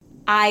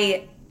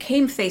I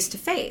came face to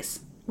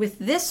face with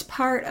this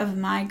part of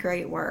my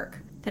great work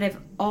that I've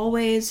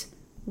always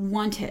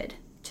wanted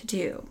to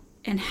do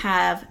and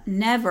have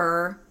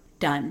never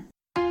done.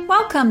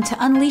 Welcome to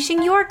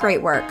Unleashing Your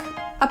Great Work,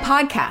 a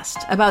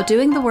podcast about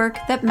doing the work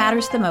that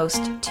matters the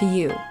most to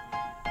you.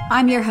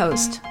 I'm your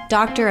host,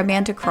 Dr.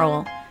 Amanda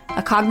Kroll,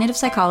 a cognitive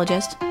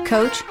psychologist,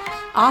 coach,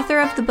 author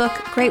of the book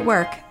Great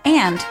Work,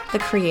 and the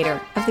creator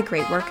of the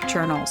Great Work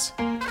Journals.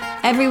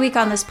 Every week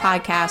on this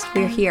podcast,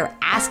 we're here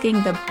asking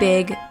the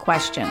big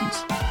questions.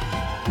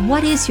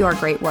 What is your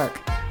great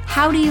work?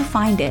 How do you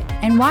find it?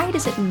 And why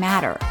does it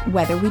matter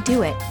whether we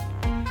do it?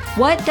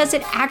 What does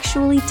it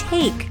actually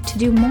take to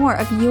do more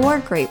of your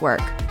great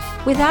work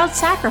without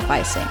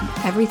sacrificing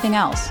everything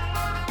else?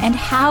 And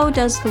how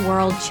does the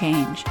world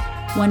change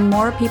when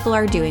more people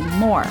are doing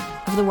more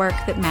of the work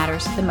that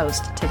matters the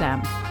most to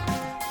them?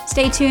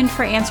 Stay tuned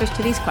for answers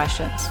to these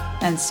questions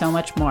and so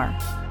much more.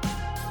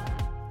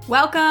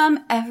 Welcome,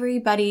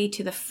 everybody,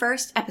 to the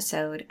first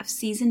episode of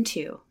Season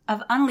 2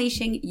 of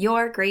Unleashing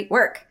Your Great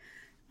Work.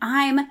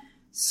 I'm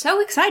so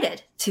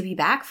excited to be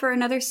back for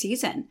another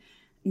season.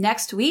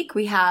 Next week,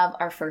 we have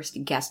our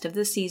first guest of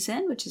the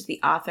season, which is the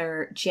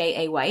author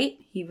J.A. White.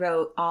 He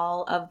wrote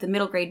all of the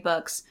middle grade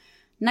books,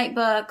 night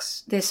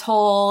books, this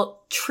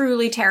whole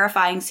truly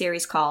terrifying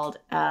series called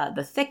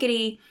The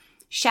Thickety,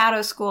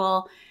 Shadow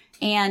School,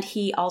 and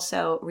he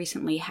also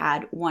recently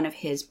had one of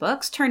his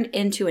books turned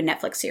into a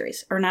Netflix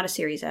series, or not a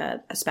series,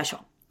 a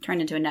special, turned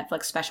into a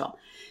Netflix special.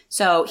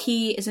 So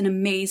he is an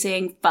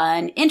amazing,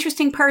 fun,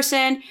 interesting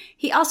person.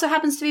 He also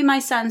happens to be my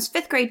son's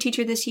 5th grade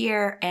teacher this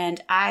year,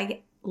 and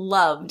I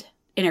loved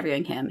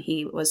interviewing him.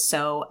 He was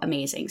so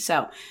amazing.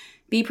 So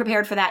be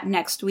prepared for that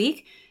next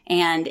week.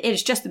 And it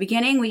is just the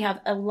beginning. We have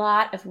a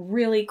lot of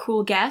really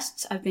cool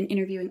guests I've been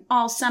interviewing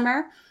all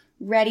summer,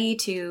 ready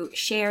to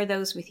share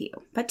those with you.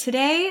 But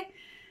today,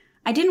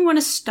 I didn't want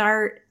to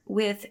start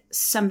with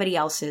somebody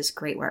else's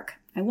great work.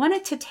 I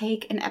wanted to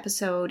take an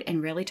episode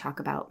and really talk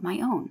about my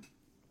own.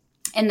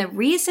 And the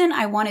reason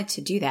I wanted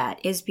to do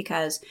that is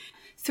because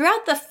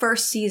throughout the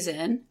first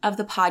season of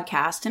the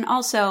podcast, and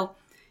also,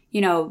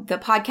 the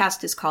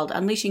podcast is called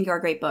Unleashing Your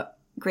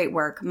Great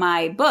Work.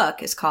 My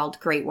book is called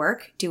Great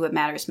Work, Do What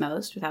Matters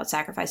Most Without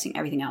Sacrificing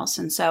Everything Else.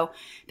 And so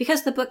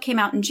because the book came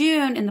out in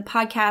June and the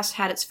podcast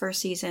had its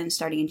first season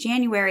starting in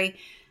January,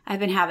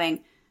 I've been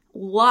having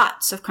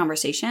lots of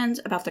conversations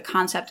about the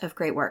concept of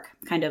great work,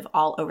 kind of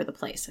all over the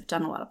place. I've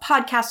done a lot of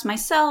podcasts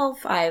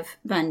myself. I've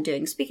been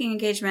doing speaking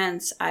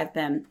engagements. I've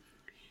been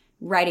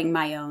writing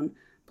my own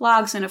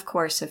blogs. And of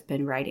course, I've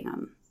been writing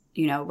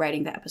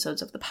the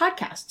episodes of the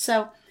podcast.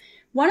 So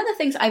one of the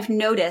things I've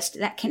noticed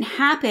that can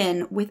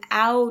happen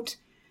without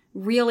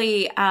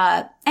really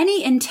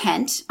any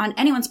intent on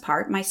anyone's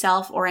part,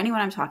 myself or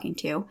anyone I'm talking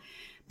to,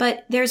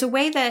 but there's a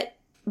way that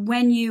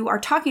when you are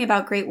talking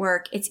about great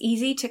work, it's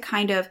easy to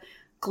kind of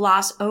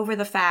gloss over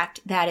the fact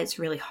that it's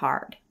really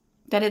hard,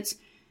 that it's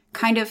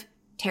kind of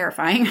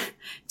terrifying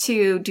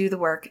to do the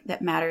work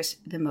that matters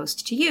the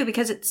most to you,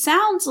 because it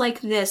sounds like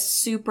this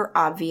super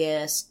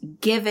obvious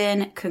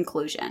given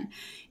conclusion.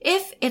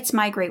 If it's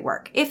my great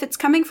work, if it's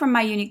coming from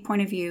my unique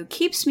point of view,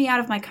 keeps me out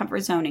of my comfort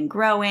zone and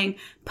growing,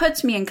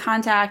 puts me in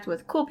contact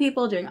with cool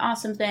people doing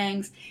awesome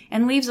things,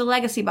 and leaves a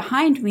legacy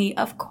behind me,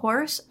 of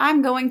course,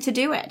 I'm going to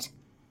do it.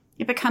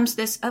 It becomes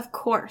this of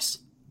course.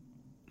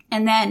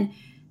 And then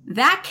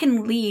that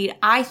can lead,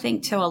 I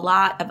think, to a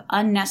lot of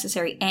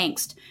unnecessary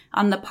angst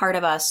on the part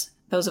of us,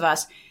 those of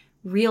us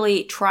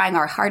really trying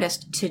our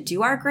hardest to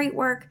do our great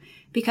work,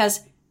 because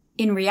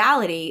in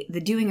reality,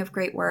 the doing of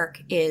great work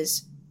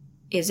is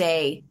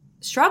a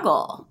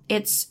struggle.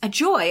 It's a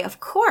joy, of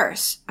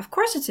course. Of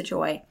course it's a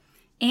joy.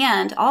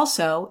 And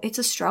also it's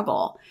a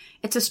struggle.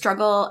 It's a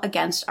struggle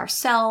against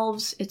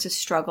ourselves. It's a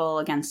struggle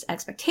against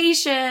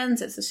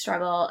expectations. It's a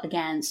struggle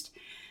against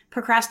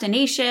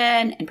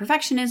procrastination and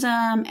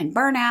perfectionism and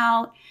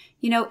burnout.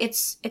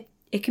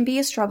 It can be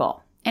a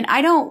struggle. And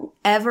I don't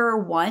ever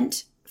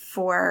want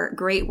for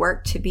great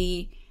work to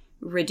be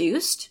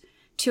reduced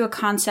to a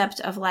concept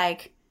of do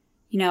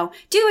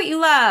what you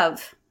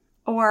love,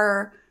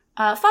 or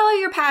follow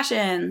your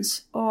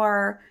passions,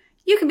 or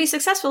you can be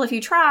successful if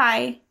you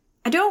try.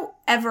 I don't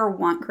ever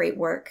want great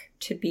work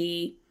to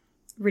be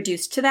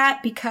reduced to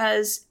that,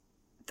 because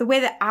the way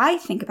that I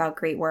think about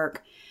great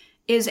work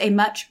is a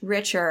much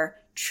richer,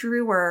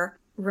 truer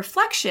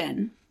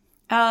reflection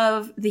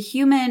of the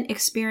human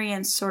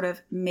experience sort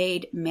of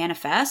made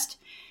manifest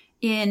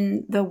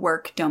in the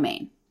work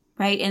domain,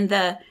 right? In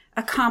the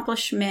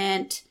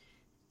accomplishment,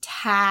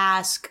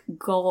 task,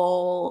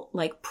 goal,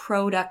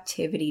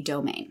 productivity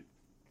domain.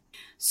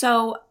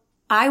 So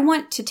I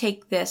want to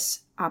take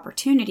this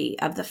opportunity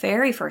of the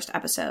very first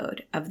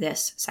episode of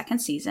this second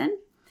season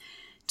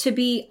to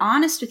be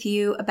honest with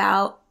you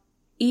about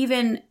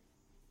even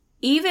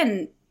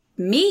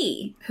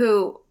me,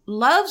 who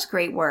loves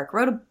great work,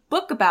 wrote a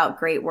book about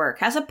great work,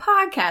 has a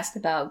podcast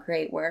about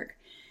great work,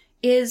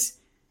 is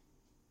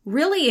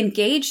really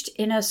engaged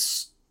in a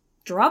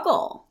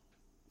struggle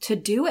to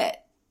do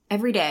it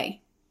every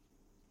day.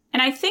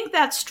 And I think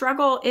that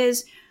struggle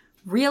is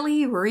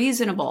really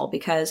reasonable,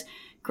 because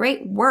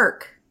great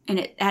work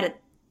at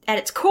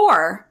its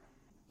core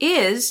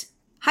is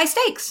high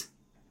stakes.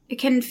 It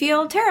can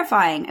feel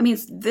terrifying. I mean,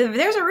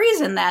 there's a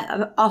reason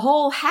that a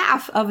whole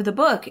half of the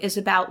book is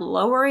about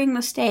lowering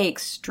the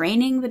stakes,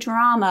 straining the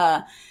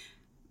drama,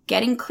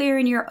 getting clear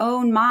in your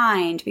own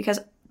mind, because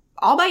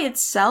all by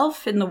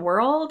itself in the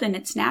world in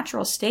its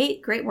natural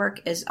state, great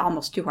work is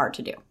almost too hard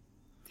to do.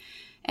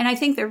 And I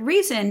think the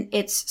reason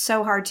it's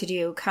so hard to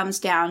do comes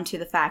down to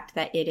the fact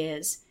that it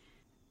is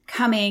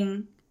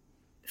coming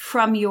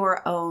from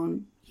your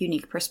own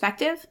unique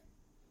perspective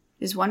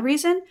is one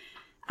reason.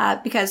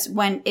 Because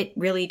when it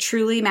really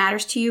truly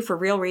matters to you for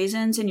real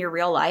reasons in your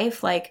real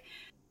life,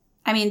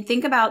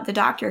 think about the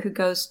doctor who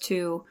goes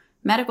to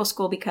medical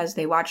school because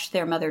they watched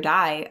their mother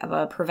die of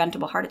a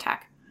preventable heart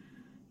attack.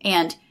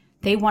 And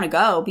they want to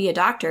go be a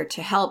doctor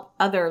to help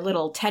other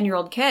little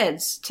 10-year-old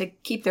kids to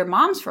keep their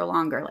moms for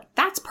longer.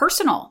 That's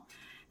personal.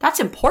 That's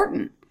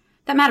important.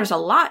 That matters a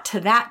lot to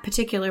that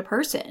particular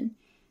person.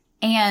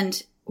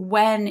 And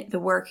when the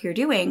work you're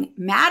doing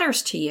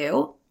matters to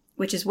you,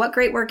 which is what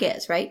great work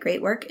is, right?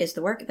 Great work is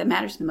the work that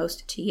matters the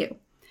most to you.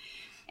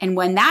 And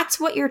when that's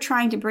what you're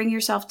trying to bring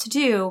yourself to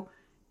do,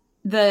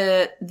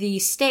 the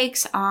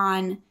stakes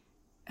on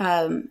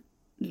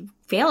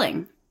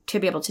failing to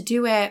be able to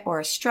do it,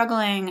 or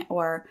struggling,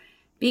 or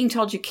being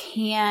told you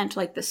can't,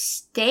 the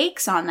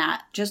stakes on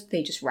that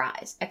they just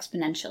rise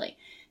exponentially.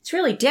 It's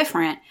really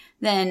different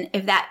than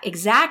if that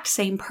exact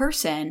same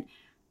person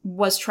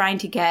was trying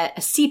to get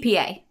a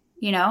CPA,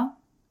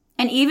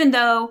 And even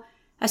though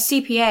a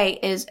CPA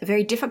is a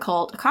very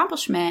difficult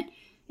accomplishment,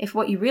 if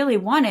what you really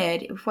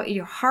wanted, if what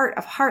your heart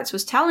of hearts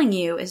was telling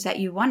you is that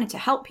you wanted to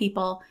help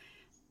people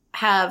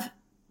have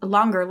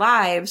longer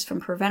lives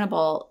from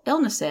preventable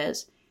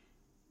illnesses,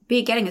 be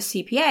it getting a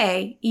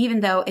CPA, even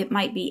though it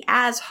might be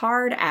as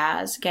hard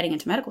as getting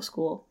into medical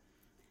school,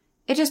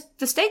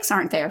 the stakes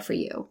aren't there for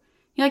you.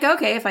 You're like,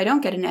 okay, if I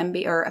don't get an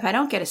MBA, or if I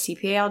don't get a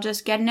CPA, I'll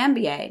just get an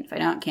MBA. If I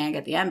can't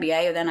get the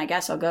MBA, then I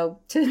guess I'll go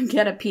to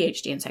get a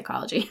PhD in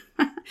psychology,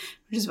 which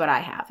is what I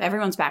have.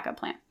 Everyone's backup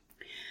plan.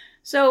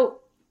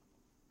 So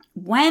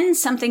when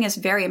something is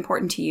very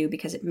important to you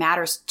because it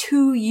matters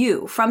to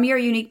you from your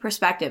unique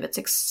perspective, it's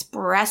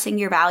expressing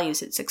your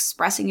values, it's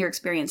expressing your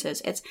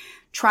experiences, it's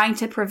trying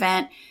to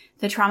prevent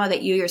the trauma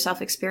that you yourself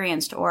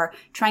experienced, or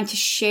trying to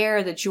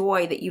share the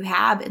joy that you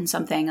have in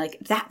something like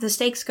that, the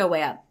stakes go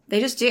way up. They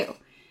just do.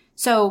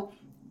 So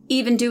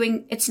even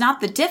it's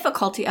not the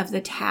difficulty of the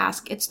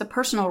task, it's the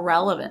personal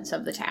relevance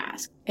of the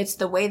task. It's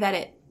the way that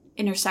it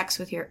intersects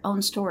with your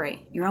own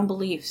story, your own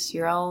beliefs,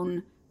 your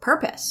own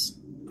purpose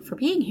for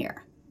being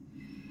here.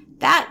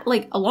 That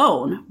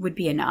alone would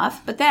be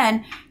enough. But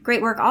then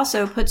great work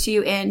also puts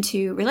you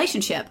into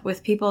relationship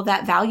with people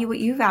that value what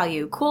you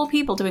value. Cool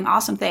people doing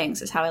awesome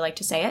things is how I like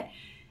to say it.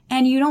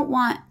 And you don't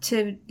want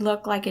to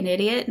look like an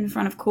idiot in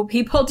front of cool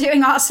people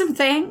doing awesome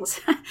things,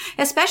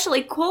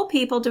 especially cool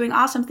people doing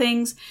awesome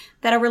things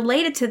that are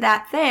related to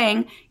that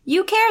thing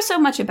you care so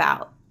much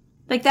about.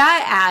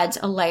 That adds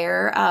a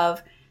layer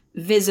of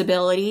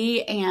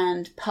visibility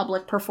and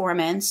public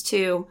performance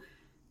to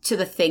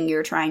the thing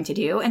you're trying to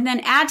do. And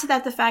then add to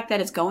that the fact that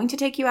it's going to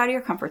take you out of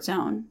your comfort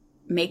zone,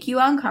 make you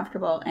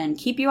uncomfortable, and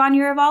keep you on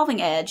your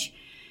evolving edge.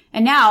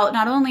 And now,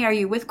 not only are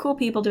you with cool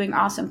people doing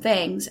awesome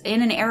things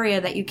in an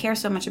area that you care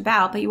so much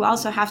about, but you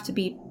also have to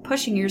be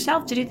pushing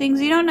yourself to do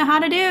things you don't know how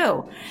to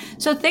do.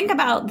 So think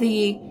about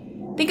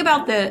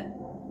the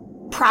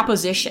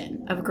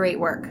proposition of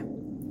great work.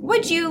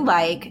 Would you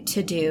like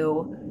to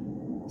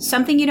do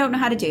something you don't know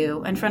how to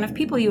do in front of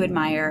people you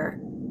admire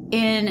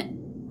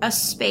in a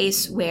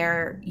space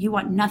where you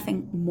want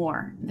nothing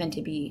more than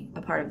to be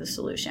a part of the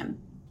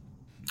solution?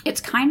 It's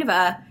kind of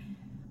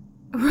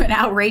an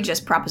outrageous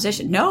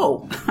proposition.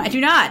 No, I do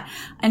not.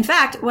 In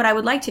fact, what I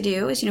would like to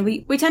do is,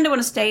 we tend to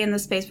want to stay in the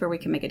space where we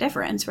can make a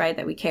difference, right?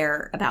 That we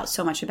care about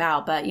so much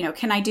about. But,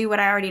 can I do what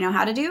I already know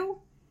how to do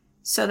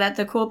so that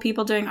the cool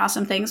people doing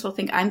awesome things will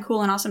think I'm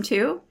cool and awesome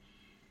too?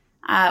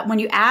 When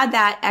you add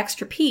that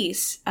extra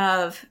piece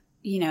of,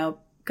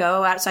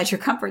 go outside your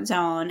comfort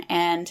zone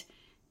and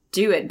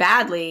do it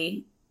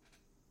badly,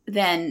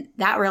 then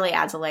that really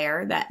adds a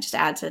layer that just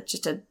adds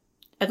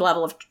a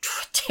level of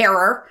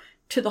terror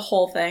to the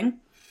whole thing.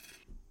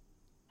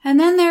 And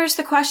then there's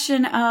the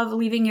question of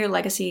leaving your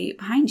legacy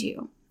behind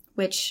you,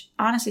 which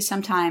honestly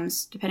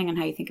sometimes, depending on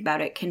how you think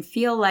about it, can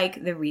feel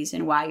like the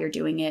reason why you're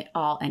doing it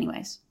all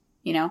anyways.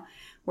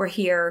 We're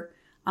here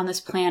on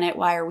this planet.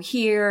 Why are we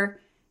here?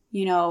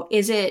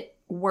 Is it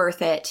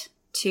worth it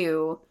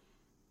to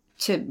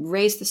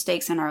raise the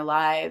stakes in our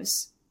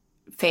lives,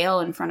 fail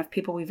in front of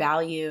people we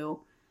value,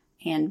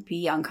 and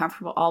be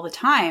uncomfortable all the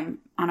time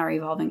on our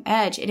evolving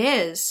edge? It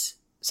is.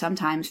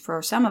 Sometimes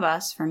for some of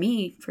us, for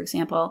me, for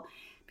example,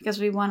 because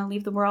we want to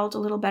leave the world a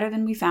little better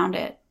than we found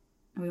it.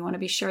 We want to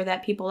be sure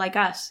that people like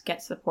us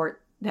get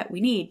support that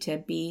we need to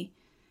be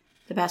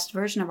the best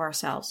version of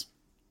ourselves.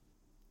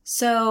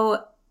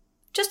 So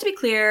just to be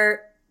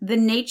clear, the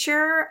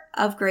nature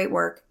of great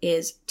work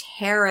is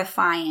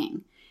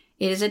terrifying.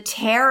 It is a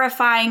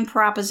terrifying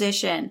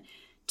proposition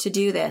to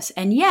do this.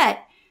 And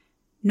yet,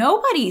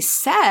 nobody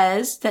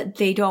says that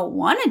they don't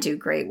want to do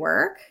great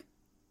work.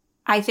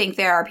 I think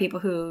there are people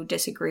who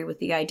disagree with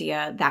the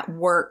idea that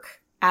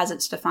work, as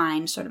it's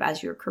defined, sort of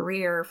as your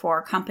career for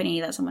a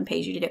company that someone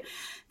pays you to do,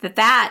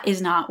 that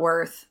is not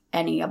worth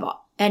any of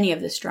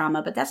this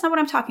drama. But that's not what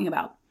I'm talking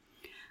about.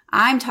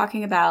 I'm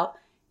talking about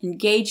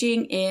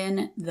engaging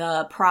in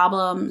the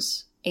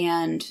problems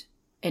and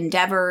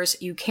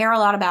endeavors you care a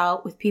lot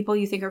about with people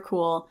you think are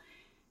cool,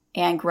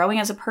 and growing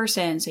as a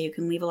person so you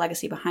can leave a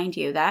legacy behind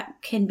you. That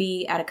can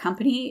be at a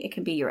company. It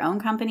can be your own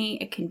company.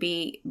 It can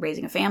be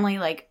raising a family.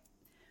 Like,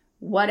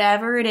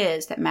 whatever it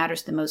is that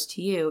matters the most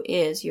to you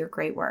is your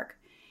great work.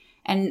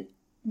 And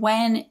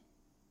when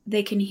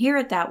they can hear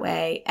it that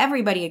way,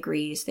 everybody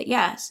agrees that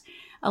yes,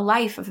 a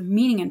life of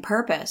meaning and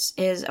purpose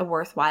is a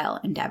worthwhile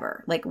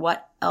endeavor. Like,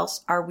 what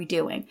else are we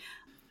doing?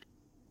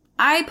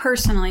 I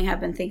personally have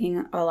been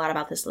thinking a lot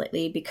about this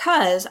lately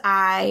because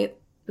I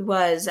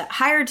was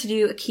hired to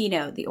do a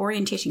keynote, the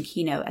orientation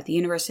keynote at the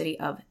University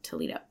of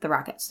Toledo,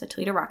 the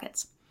Toledo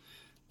Rockets.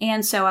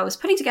 And so I was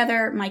putting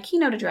together my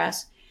keynote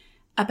address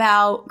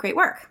about great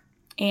work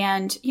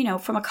and,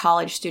 from a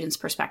college student's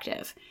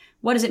perspective.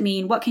 What does it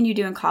mean? What can you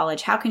do in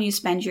college? How can you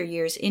spend your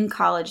years in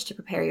college to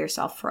prepare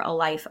yourself for a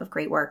life of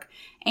great work?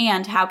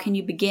 And how can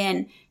you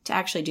begin to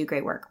actually do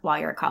great work while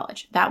you're at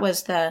college? That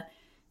was the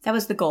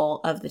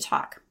goal of the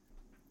talk.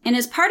 And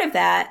as part of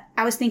that,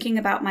 I was thinking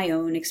about my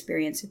own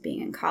experience of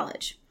being in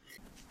college.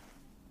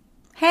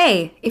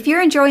 Hey, if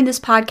you're enjoying this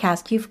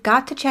podcast, you've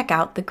got to check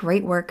out the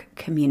Great Work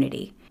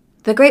Community.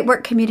 The Great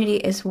Work Community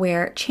is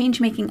where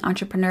change-making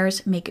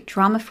entrepreneurs make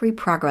drama-free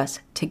progress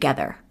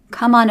together.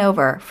 Come on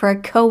over for a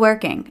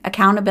co-working,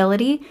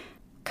 accountability,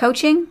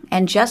 coaching,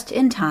 and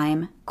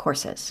just-in-time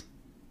courses.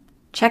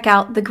 Check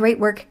out the Great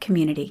Work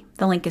Community.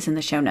 The link is in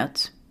the show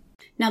notes.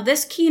 Now,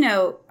 this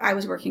keynote, I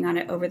was working on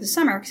it over the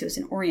summer because it was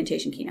an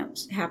orientation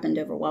keynote. It happened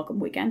over Welcome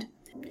Weekend.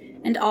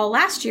 And all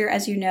last year,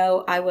 as you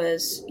know, I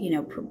was,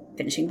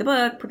 finishing the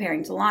book,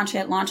 preparing to launch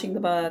it, launching the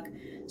book,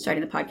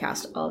 starting the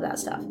podcast, all of that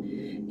stuff.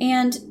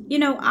 And,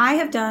 I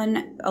have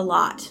done a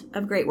lot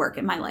of great work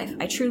in my life.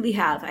 I truly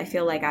have. I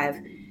feel like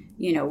I've,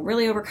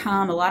 really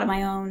overcome a lot of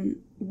my own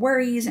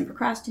worries and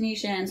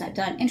procrastinations. I've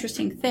done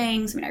interesting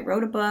things. I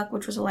wrote a book,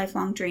 which was a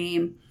lifelong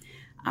dream.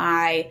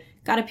 I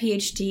got a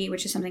PhD,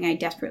 which is something I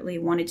desperately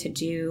wanted to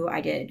do.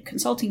 I did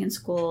consulting in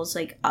schools.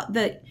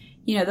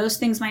 Those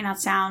things might not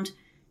sound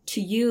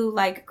to you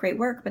like great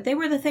work, but they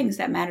were the things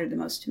that mattered the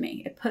most to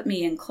me. It put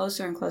me in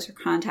closer and closer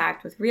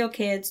contact with real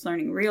kids,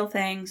 learning real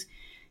things.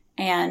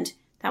 And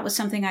that was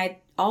something I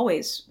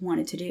always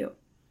wanted to do.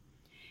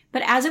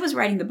 But as I was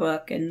writing the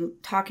book and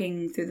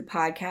talking through the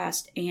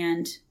podcast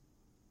and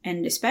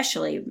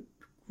especially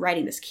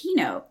writing this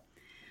keynote,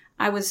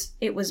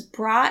 it was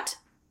brought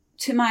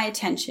to my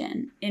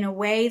attention in a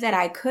way that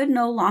I could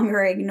no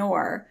longer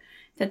ignore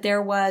that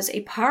there was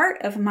a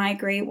part of my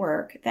great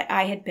work that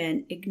I had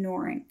been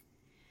ignoring.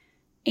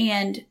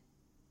 And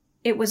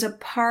it was a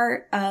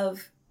part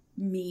of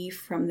me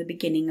from the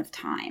beginning of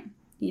time.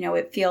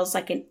 It feels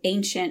like an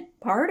ancient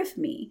part of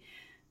me.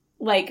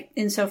 Like,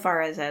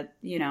 insofar as a,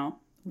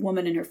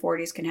 woman in her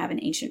 40s can have an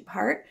ancient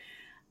part.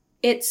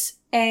 It's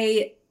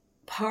a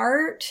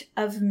part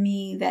of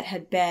me that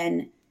had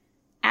been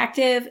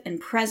active and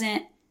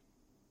present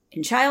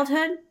in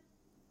childhood,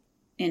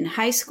 in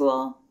high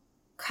school,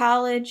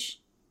 college,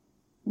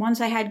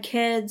 once I had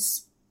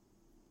kids,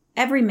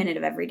 every minute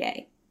of every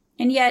day.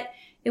 And yet,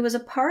 it was a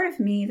part of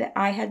me that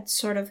I had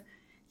sort of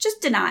just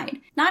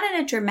denied. Not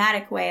in a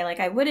dramatic way, like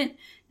I wouldn't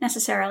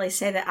necessarily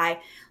say that I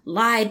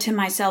lied to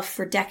myself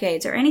for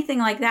decades or anything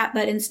like that,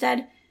 but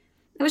instead,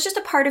 it was just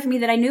a part of me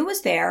that I knew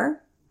was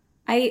there.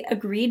 I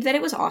agreed that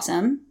it was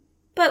awesome,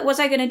 but was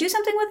I going to do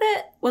something with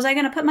it? Was I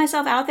going to put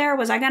myself out there?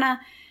 Was I going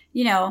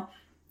to,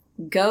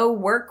 go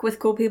work with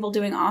cool people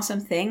doing awesome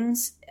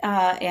things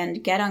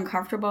and get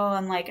uncomfortable?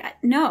 And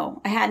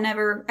no, I had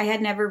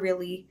never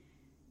really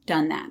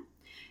done that.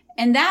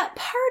 And that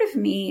part of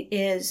me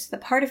is the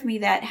part of me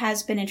that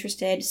has been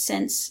interested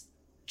since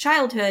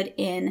childhood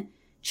in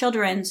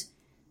children's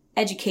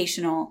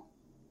educational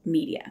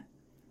media,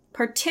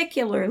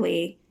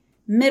 particularly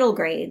middle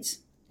grades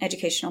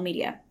educational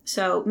media.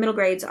 So middle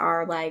grades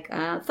are like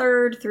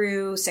 3rd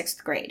through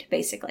 6th grade,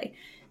 basically.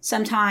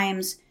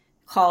 Sometimes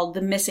called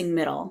the missing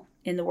middle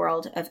in the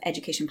world of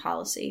education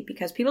policy,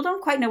 because people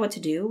don't quite know what to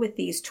do with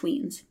these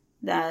tweens.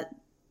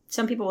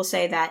 Some people will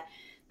say that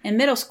in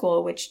middle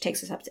school, which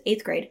takes us up to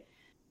 8th grade,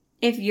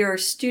 if your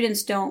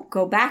students don't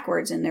go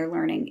backwards in their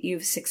learning,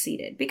 you've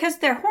succeeded, because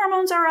their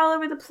hormones are all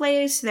over the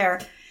place.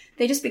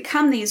 They just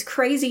become these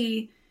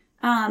crazy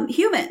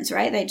humans,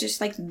 right?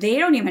 They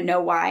don't even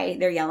know why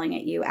they're yelling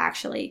at you,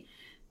 actually.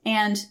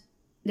 And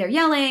they're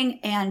yelling,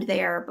 and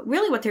but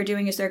really what they're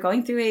doing is they're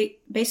going through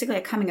basically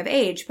a coming of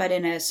age, but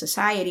in a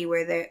society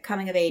where the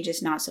coming of age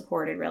is not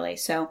supported, really.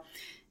 So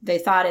the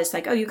thought is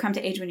like, oh, you come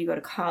to age when you go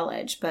to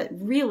college. But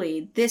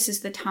really, this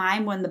is the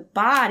time when the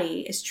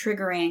body is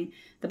triggering,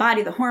 the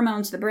body, the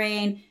hormones, the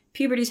brain,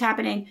 puberty's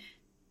happening.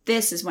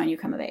 This is when you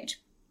come of age.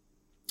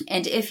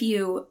 And if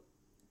you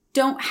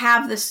don't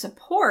have the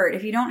support,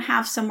 if you don't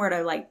have somewhere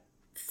to like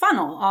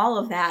funnel all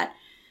of that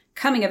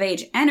coming of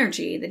age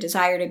energy, the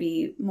desire to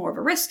be more of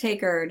a risk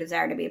taker,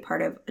 desire to be a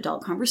part of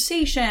adult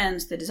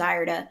conversations, the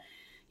desire to,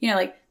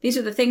 like these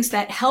are the things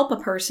that help a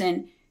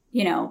person,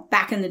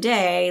 back in the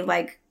day,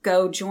 like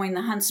go join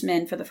the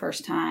Huntsman for the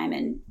first time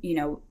and,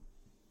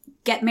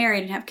 get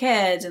married and have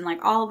kids and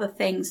like all the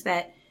things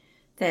that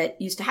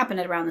used to happen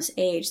at around this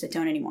age that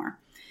don't anymore.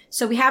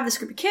 So we have this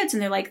group of kids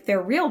and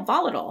they're real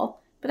volatile,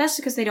 but that's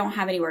because they don't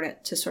have anywhere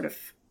to sort of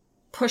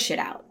push it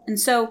out. And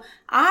so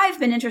I've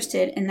been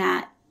interested in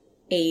that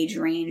age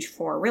range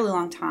for a really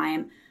long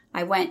time.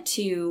 I went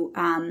to,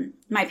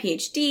 my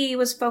PhD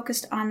was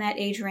focused on that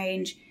age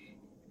range.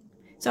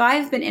 So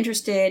I've been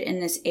interested in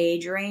this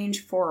age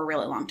range for a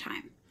really long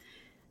time.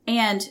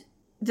 And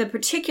the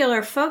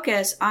particular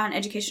focus on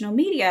educational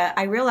media,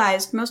 I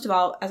realized most of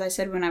all, as I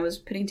said, when I was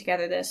putting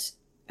together this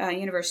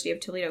University of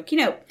Toledo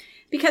keynote,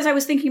 because I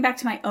was thinking back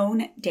to my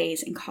own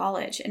days in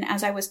college. And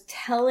as I was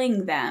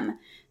telling them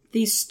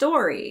these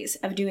stories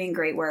of doing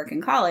great work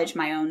in college,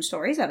 my own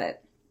stories of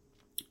it,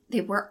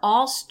 they were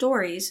all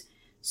stories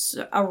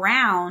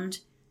around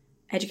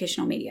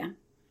educational media.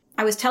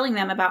 I was telling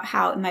them about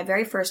how in my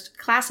very first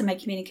class in my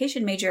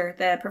communication major,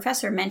 the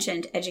professor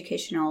mentioned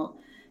educational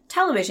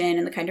television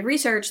and the kind of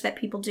research that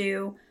people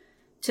do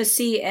to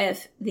see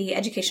if the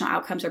educational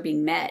outcomes are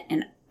being met,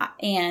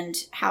 and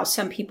how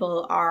some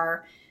people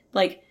are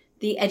like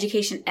the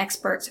education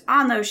experts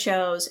on those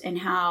shows, and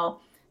how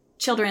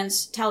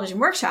Children's Television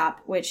Workshop,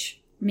 which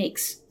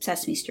makes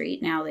Sesame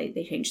Street, now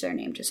they changed their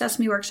name to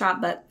Sesame Workshop,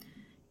 but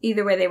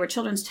either way, they were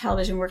Children's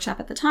Television Workshop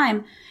at the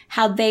time,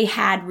 how they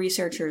had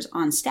researchers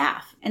on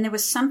staff. And there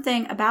was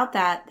something about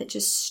that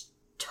just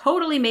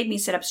totally made me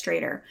sit up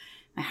straighter.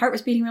 My heart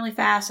was beating really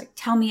fast. Like,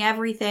 tell me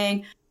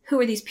everything. Who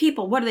are these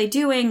people? What are they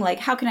doing? Like,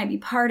 how can I be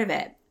part of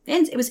it?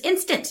 And it was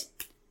instant.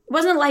 It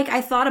wasn't like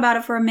I thought about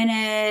it for a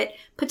minute,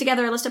 put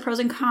together a list of pros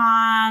and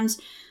cons,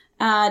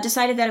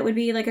 decided that it would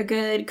be like a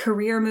good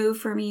career move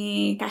for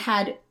me. I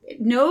had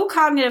no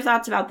cognitive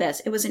thoughts about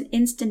this. It was an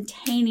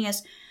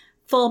instantaneous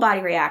full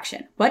body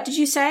reaction. What did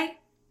you say?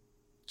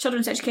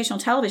 Children's educational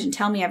television.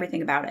 Tell me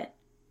everything about it.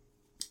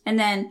 And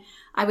then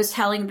I was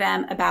telling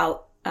them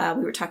about,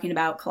 we were talking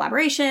about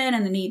collaboration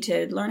and the need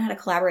to learn how to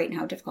collaborate and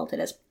how difficult it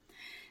is.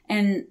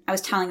 And I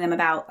was telling them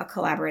about a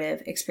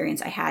collaborative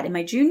experience I had in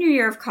my junior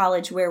year of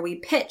college where we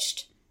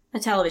pitched a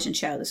television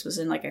show. This was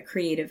in like a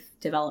creative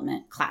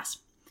development class.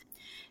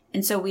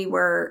 And so we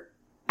were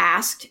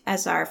asked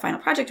as our final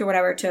project or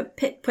whatever to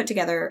put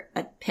together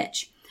a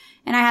pitch.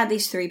 And I had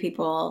these three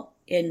people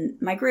in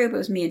my group. It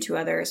was me and two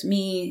others.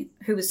 Me,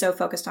 who was so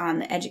focused on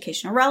the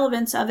educational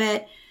relevance of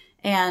it,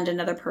 and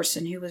another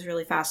person who was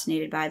really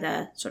fascinated by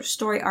the sort of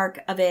story arc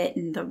of it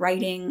and the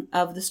writing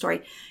of the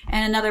story.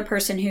 And another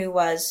person who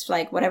was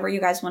like, whatever you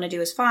guys want to do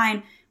is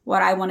fine.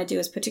 What I want to do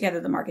is put together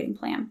the marketing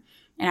plan.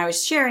 And I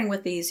was sharing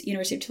with these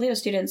University of Toledo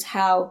students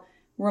how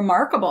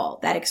remarkable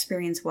that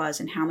experience was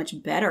and how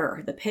much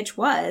better the pitch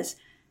was,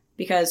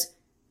 because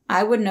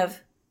I wouldn't have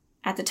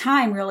at the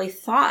time really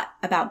thought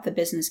about the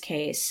business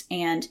case,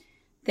 and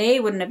they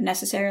wouldn't have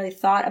necessarily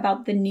thought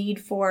about the need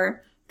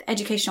for the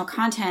educational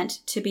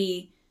content to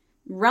be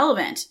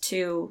relevant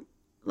to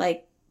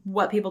like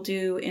what people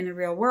do in the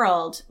real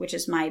world, which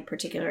is my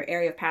particular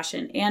area of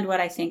passion and what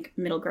I think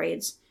middle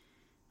grades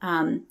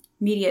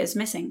media is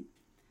missing.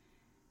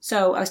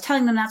 So I was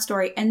telling them that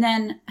story. And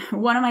then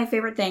one of my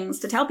favorite things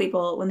to tell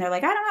people when they're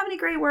like, I don't have any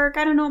great work,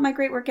 I don't know what my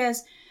great work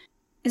is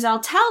I'll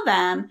tell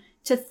them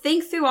to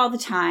think through all the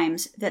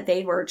times that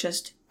they were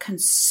just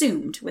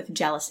consumed with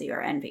jealousy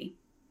or envy.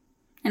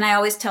 And I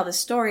always tell the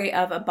story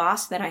of a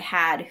boss that I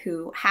had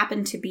who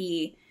happened to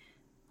be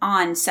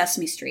on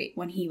Sesame Street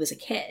when he was a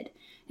kid.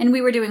 And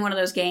we were doing one of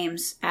those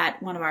games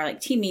at one of our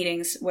like team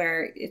meetings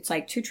where it's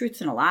like 2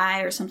 truths and a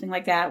lie or something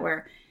like that,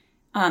 where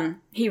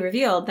he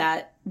revealed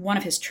that one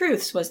of his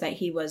truths was that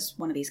he was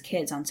one of these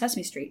kids on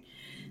Sesame Street.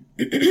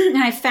 And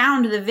I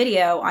found the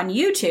video on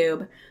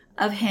YouTube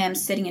of him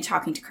sitting and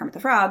talking to Kermit the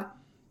Frog.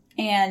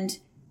 And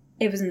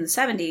it was in the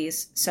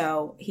 70s,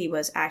 so he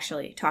was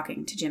actually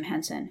talking to Jim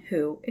Henson,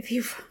 who, if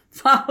you've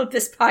followed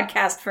this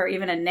podcast for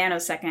even a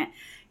nanosecond,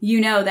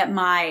 you know that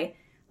my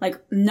like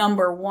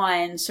number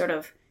one sort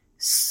of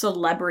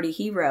celebrity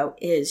hero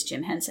is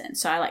Jim Henson.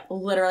 So I like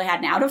literally had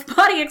an out of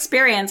body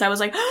experience. I was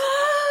like,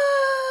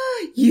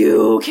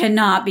 you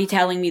cannot be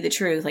telling me the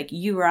truth. Like,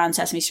 you were on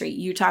Sesame Street.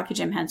 You talked to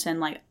Jim Henson.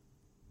 Like,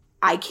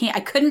 I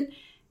couldn't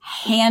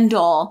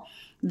handle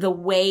the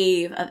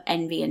wave of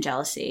envy and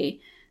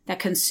jealousy that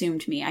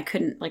consumed me. I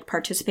couldn't like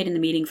participate in the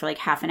meeting for like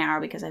half an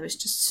hour because I was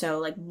just so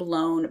like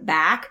blown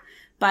back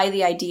by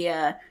the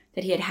idea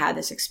that he had had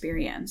this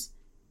experience.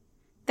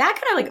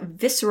 That kind of like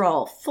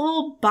visceral,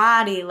 full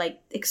body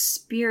like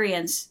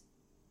experience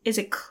is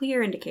a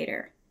clear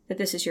indicator that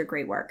this is your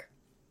great work.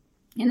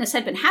 And this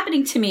had been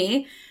happening to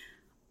me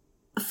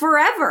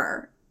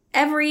forever.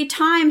 Every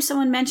time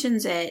someone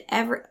mentions it,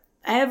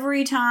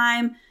 every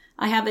time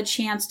I have a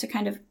chance to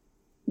kind of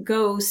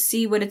go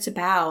see what it's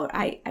about,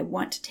 I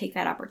want to take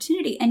that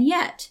opportunity. And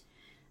yet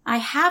I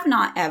have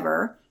not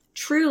ever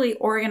truly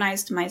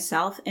organized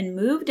myself and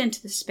moved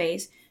into the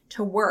space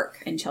to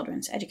work in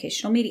children's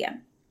educational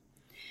media.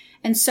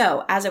 And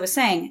so, as I was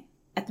saying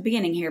at the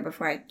beginning here,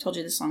 before I told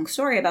you this long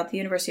story about the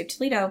University of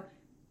Toledo,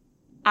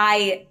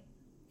 I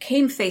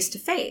came face to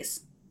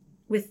face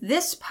with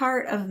this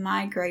part of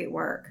my great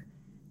work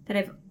that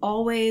I've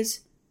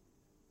always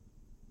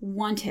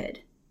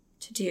wanted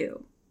to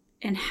do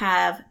and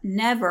have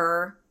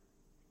never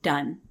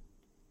done.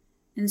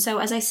 And so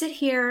as I sit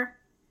here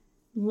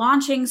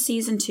launching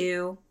season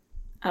 2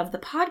 of the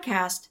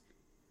podcast,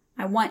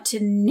 I want to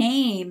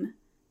name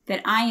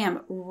that I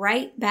am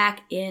right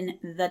back in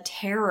the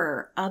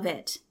terror of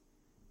it.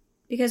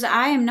 Because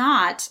I am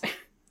not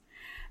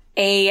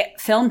a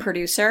film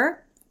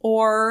producer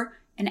or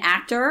an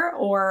actor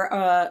or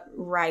a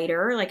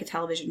writer, like a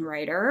television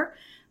writer.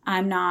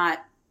 I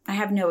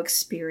have no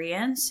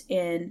experience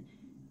in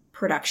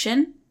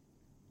production,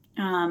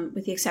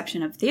 with the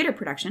exception of theater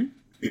production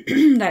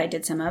that I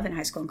did some of in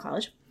high school and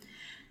college.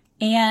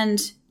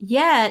 And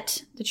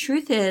yet, the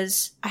truth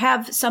is,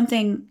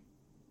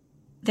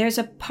 there's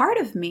a part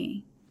of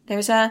me, there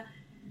is a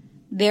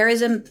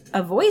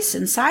voice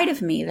inside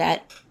of me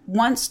that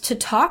wants to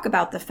talk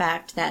about the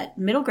fact that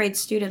middle grade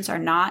students are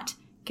not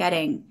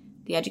getting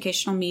the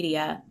educational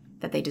media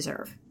that they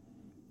deserve.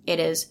 It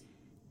is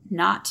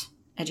not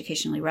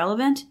educationally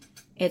relevant.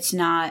 It's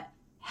not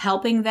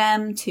helping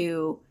them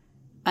to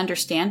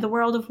understand the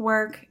world of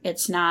work.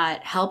 It's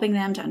not helping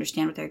them to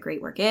understand what their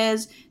great work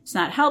is. It's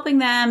not helping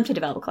them to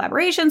develop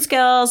collaboration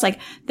skills. Like,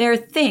 there are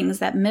things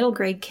that middle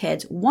grade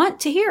kids want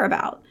to hear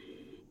about,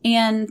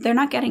 and they're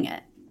not getting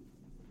it.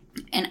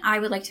 And I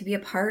would like to be a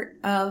part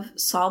of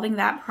solving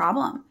that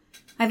problem.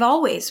 I've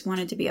always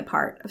wanted to be a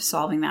part of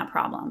solving that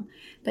problem.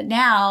 But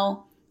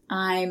now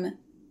I'm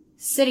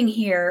sitting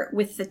here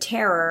with the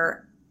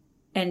terror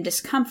and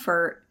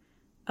discomfort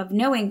of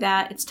knowing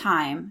that it's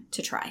time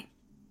to try.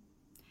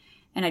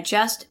 And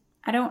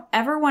I don't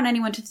ever want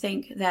anyone to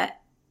think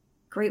that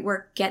great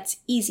work gets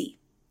easy,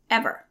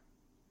 ever.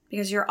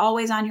 Because you're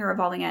always on your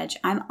evolving edge.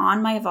 I'm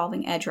on my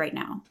evolving edge right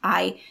now.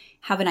 I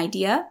have an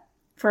idea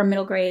for a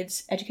middle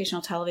grade's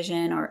educational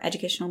television or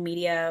educational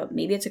media.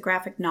 Maybe it's a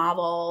graphic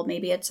novel.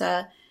 Maybe it's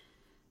I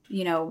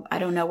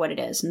don't know what it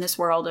is. In this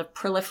world of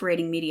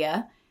proliferating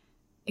media,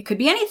 it could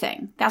be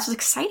anything. That's what's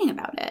exciting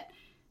about it.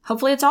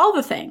 Hopefully it's all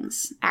the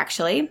things,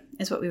 actually,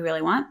 is what we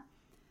really want.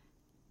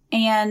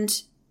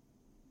 And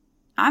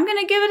I'm going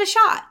to give it a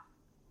shot.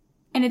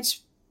 And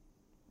it's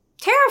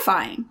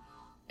terrifying.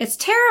 It's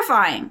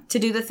terrifying to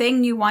do the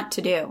thing you want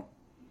to do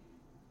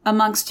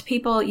amongst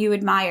people you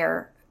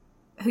admire,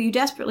 who you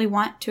desperately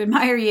want to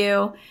admire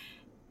you,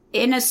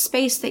 in a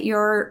space that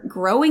you're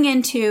growing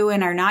into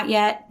and are not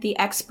yet the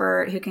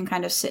expert who can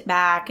kind of sit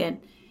back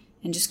and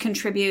just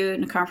contribute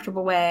in a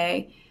comfortable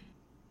way.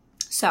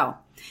 So,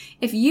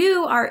 if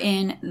you are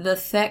in the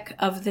thick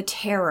of the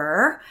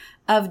terror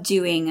of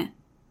doing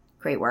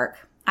great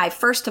work, I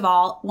first of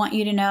all want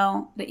you to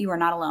know that you are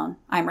not alone.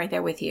 I'm right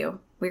there with you.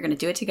 We're going to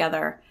do it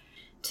together.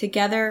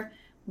 Together,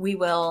 we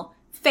will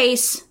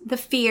face the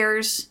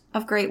fears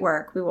of great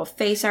work. We will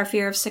face our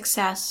fear of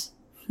success,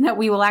 that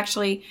we will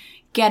actually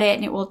get it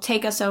and it will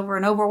take us over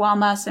and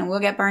overwhelm us and we'll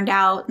get burned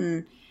out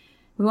and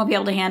we won't be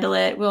able to handle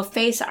it. We'll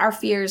face our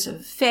fears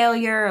of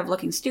failure, of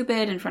looking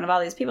stupid in front of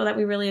all these people that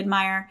we really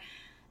admire.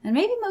 And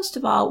maybe most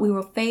of all, we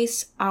will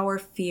face our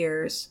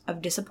fears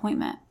of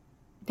disappointment,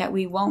 that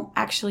we won't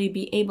actually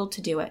be able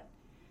to do it,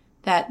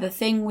 that the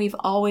thing we've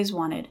always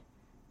wanted,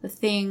 the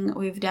thing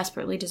we've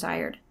desperately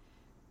desired,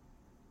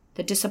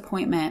 the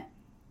disappointment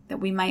that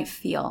we might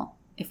feel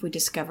if we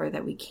discover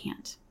that we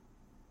can't.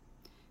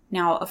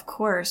 Now, of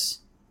course,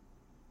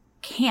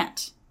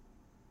 can't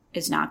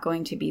is not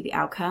going to be the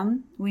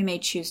outcome. We may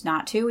choose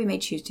not to. We may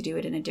choose to do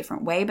it in a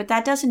different way, but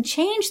that doesn't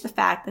change the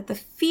fact that the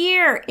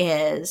fear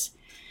is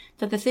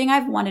that the thing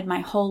I've wanted my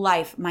whole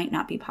life might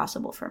not be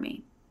possible for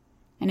me.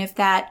 And if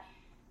that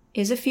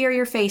is a fear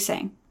you're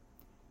facing,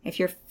 if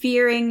you're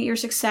fearing your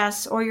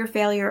success or your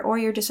failure or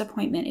your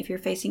disappointment, if you're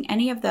facing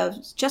any of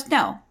those, just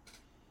know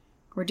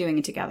we're doing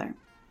it together.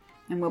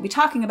 And we'll be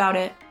talking about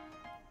it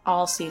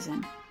all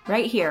season,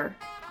 right here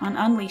on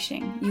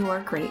Unleashing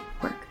Your Great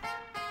Work.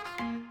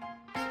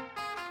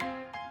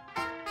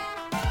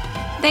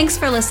 Thanks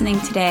for listening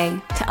today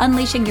to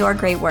Unleashing Your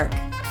Great Work.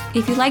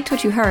 If you liked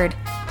what you heard,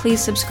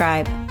 please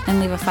subscribe and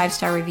leave a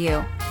 5-star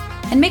review.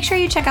 And make sure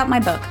you check out my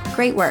book,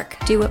 Great Work,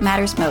 Do What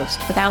Matters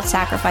Most Without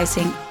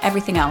Sacrificing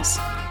Everything Else.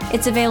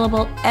 It's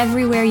available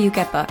everywhere you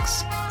get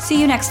books. See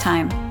you next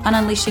time on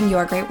Unleashing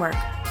Your Great Work.